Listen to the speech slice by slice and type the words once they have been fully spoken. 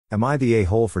Am I the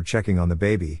a-hole for checking on the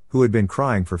baby, who had been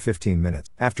crying for 15 minutes,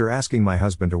 after asking my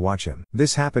husband to watch him?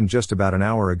 This happened just about an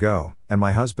hour ago, and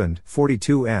my husband,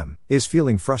 42M, is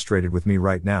feeling frustrated with me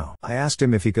right now. I asked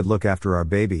him if he could look after our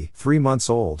baby, 3 months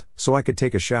old, so I could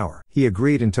take a shower. He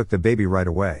agreed and took the baby right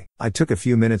away. I took a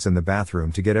few minutes in the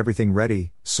bathroom to get everything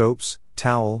ready: soaps,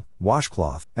 towel,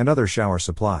 washcloth, and other shower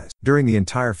supplies. During the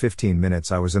entire 15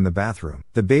 minutes I was in the bathroom,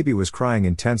 the baby was crying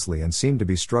intensely and seemed to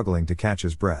be struggling to catch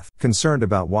his breath. Concerned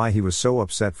about why he was so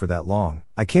upset for that long,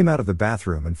 I came out of the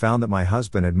bathroom and found that my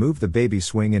husband had moved the baby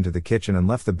swing into the kitchen and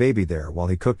left the baby there while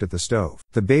he cooked at the stove.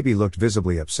 The baby looked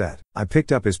visibly upset. I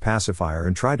picked up his pacifier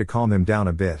and tried to calm him down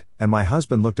a bit, and my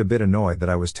husband looked a bit annoyed that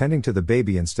I was tending to the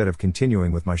baby instead of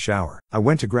continuing with my shower. I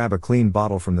went to grab a clean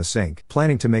bottle from the sink,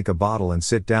 planning to make a bottle and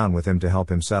sit down with him to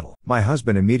help him settle. My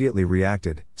husband immediately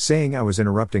reacted, saying I was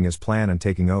interrupting his plan and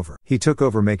taking over. He took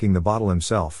over making the bottle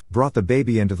himself, brought the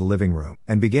baby into the living room,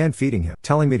 and began feeding him,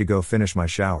 telling me to go finish my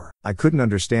shower. I couldn't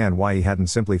understand why he hadn't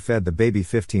simply fed the baby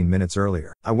 15 minutes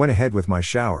earlier. I went ahead with my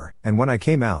shower, and when I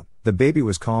came out, the baby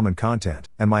was calm and content,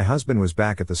 and my husband was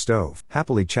back at the stove,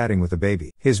 happily chatting with the baby.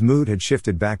 His mood had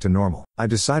shifted back to normal. I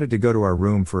decided to go to our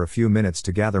room for a few minutes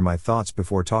to gather my thoughts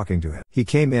before talking to him. He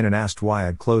came in and asked why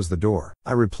I'd closed the door.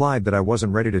 I replied that I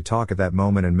wasn't ready to talk at that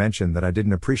moment and mentioned that I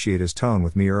didn't appreciate his tone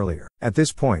with me earlier. At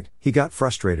this point, he got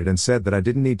frustrated and said that I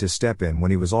didn't need to step in when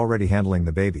he was already handling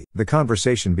the baby. The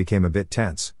conversation became a bit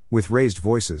tense, with raised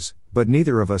voices, but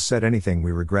neither of us said anything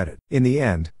we regretted. In the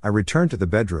end, I returned to the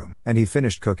bedroom, and he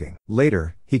finished cooking.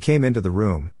 Later, he came into the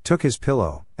room, took his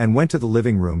pillow, and went to the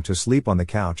living room to sleep on the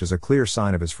couch as a clear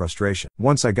sign of his frustration.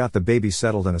 Once I got the baby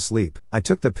settled and asleep, I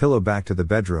took the pillow back to the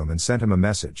bedroom and sent him a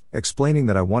message, explaining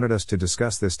that I wanted us to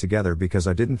discuss this together because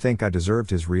I didn't think I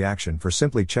deserved his reaction for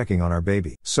simply checking on our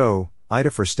baby. So,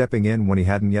 AITA for stepping in when he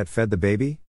hadn't yet fed the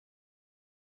baby?